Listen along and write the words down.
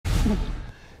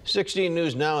16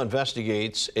 News Now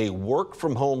investigates a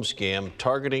work-from-home scam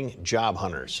targeting job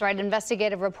hunters. That's right.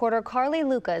 Investigative reporter Carly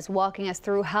Luca is walking us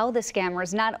through how the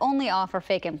scammers not only offer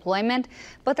fake employment,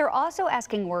 but they're also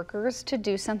asking workers to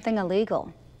do something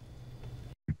illegal.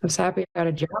 I was happy I got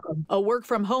a job. A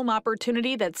work-from-home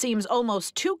opportunity that seems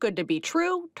almost too good to be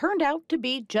true turned out to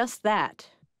be just that.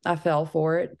 I fell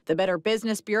for it. The Better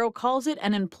Business Bureau calls it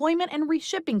an employment and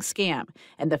reshipping scam,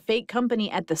 and the fake company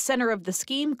at the center of the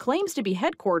scheme claims to be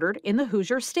headquartered in the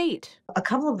Hoosier State. A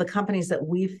couple of the companies that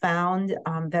we've found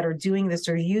that are doing this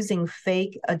are using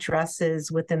fake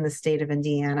addresses within the state of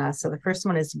Indiana. So the first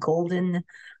one is Golden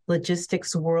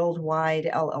Logistics Worldwide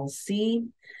LLC,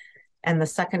 and the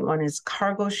second one is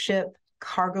Cargo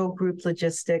Group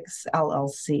Logistics,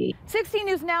 LLC. 16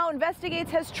 News Now investigates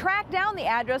has tracked down the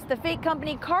address the fake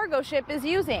company Cargo Ship is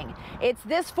using. It's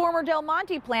this former Del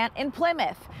Monte plant in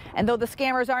Plymouth. And though the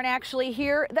scammers aren't actually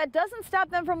here, that doesn't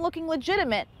stop them from looking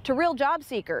legitimate to real job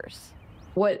seekers.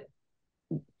 What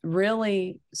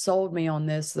really sold me on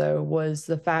this, though, was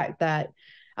the fact that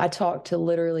I talked to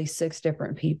literally 6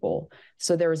 different people.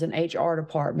 So there was an HR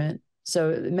department, so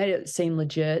it made it seem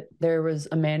legit. There was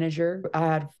a manager. I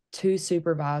had 2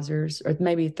 supervisors, or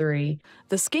maybe 3.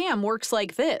 The scam works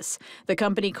like this. The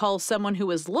company calls someone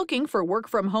who is looking for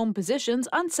work-from-home positions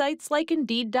on sites like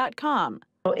Indeed.com.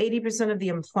 80% of the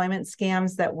employment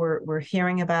scams that we're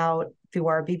hearing about through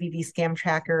our BBB scam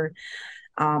tracker,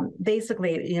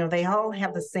 basically, they all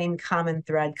have the same common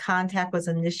thread. Contact was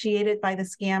initiated by the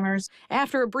scammers.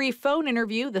 After a brief phone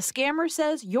interview, the scammer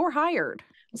says you're hired.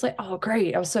 I was like, oh,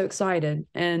 great. I was so excited.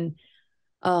 And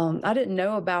I didn't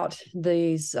know about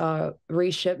these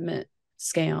reshipment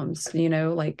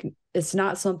scams, like it's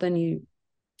not something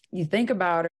you think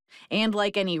about. And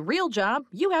like any real job,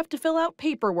 you have to fill out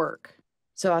paperwork.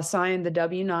 So I signed the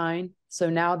W-9.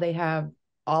 So now they have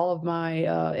all of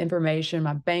my information,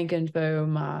 my bank info,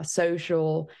 my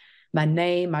social, my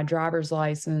name, my driver's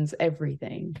license,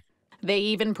 everything. They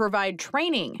even provide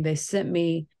training. They sent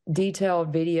me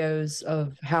detailed videos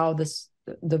of how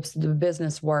the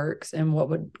business works and what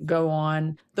would go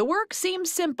on. The work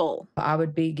seems simple. I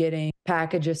would be getting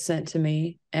packages sent to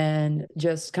me and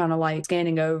just kind of like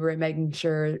scanning over it, making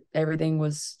sure everything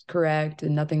was correct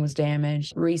and nothing was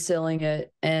damaged, resealing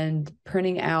it and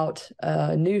printing out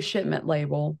a new shipment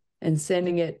label and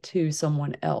sending it to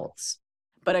someone else.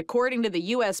 But according to the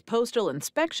U.S. Postal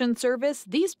Inspection Service,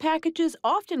 these packages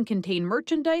often contain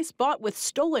merchandise bought with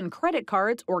stolen credit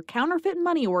cards or counterfeit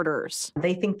money orders.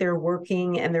 They think they're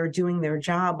working and they're doing their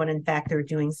job, when in fact they're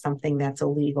doing something that's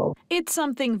illegal. It's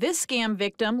something this scam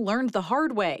victim learned the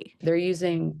hard way. They're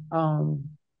using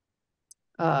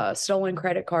stolen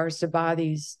credit cards to buy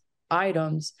these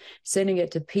items, sending it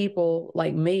to people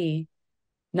like me,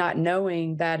 not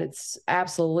knowing that it's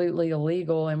absolutely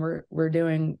illegal and we're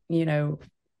doing,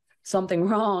 something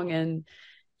wrong, and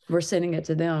we're sending it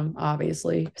to them,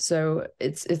 obviously. So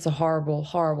it's a horrible,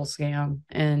 horrible scam,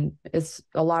 and it's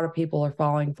a lot of people are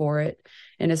falling for it.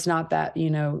 And it's not that,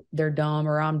 they're dumb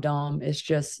or I'm dumb. It's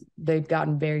just they've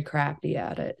gotten very crafty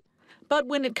at it. But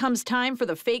when it comes time for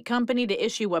the fake company to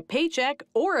issue a paycheck,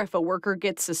 or if a worker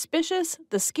gets suspicious,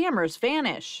 the scammers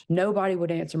vanish. Nobody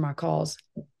would answer my calls.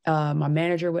 My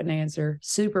manager wouldn't answer.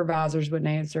 Supervisors wouldn't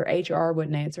answer. HR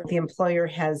wouldn't answer. The employer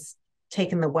has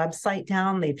taken the website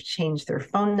down. They've changed their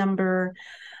phone number.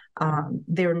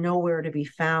 They're nowhere to be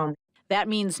found. That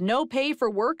means no pay for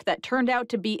work that turned out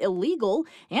to be illegal.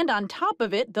 And on top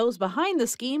of it, those behind the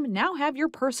scheme now have your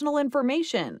personal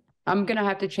information. I'm going to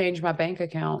have to change my bank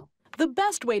account. The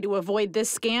best way to avoid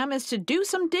this scam is to do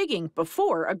some digging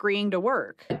before agreeing to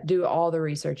work. Do all the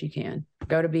research you can.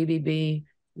 Go to BBB,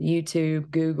 YouTube,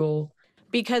 Google.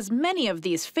 Because many of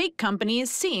these fake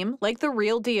companies seem like the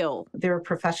real deal. They're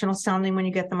professional sounding when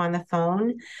you get them on the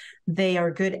phone. They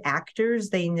are good actors.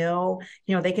 They know,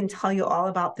 they can tell you all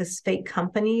about this fake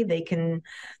company. They can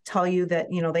tell you that,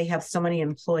 they have so many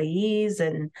employees,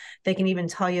 and they can even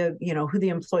tell you, who the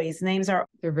employees' names are.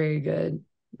 They're very good.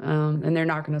 And they're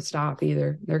not going to stop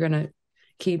either. They're going to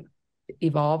keep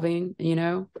evolving,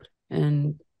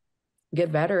 and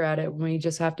get better at it. We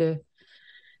just have to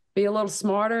be a little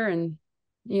smarter and,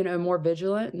 more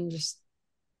vigilant and just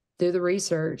do the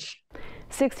research.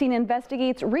 16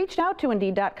 Investigates reached out to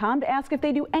Indeed.com to ask if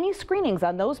they do any screenings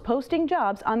on those posting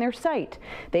jobs on their site.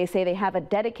 They say they have a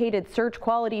dedicated search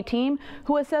quality team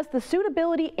who assess the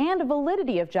suitability and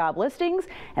validity of job listings,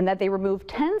 and that they remove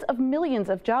tens of millions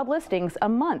of job listings a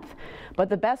month. But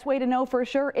the best way to know for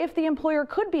sure if the employer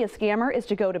could be a scammer is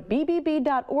to go to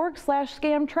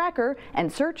bbb.org/scam tracker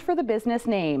and search for the business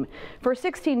name. For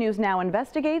 16 News Now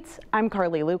Investigates, I'm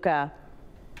Carly Luca.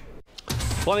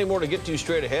 Plenty more to get to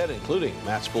straight ahead, including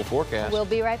Matt's full forecast. We'll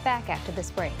be right back after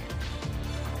this break.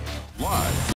 Live.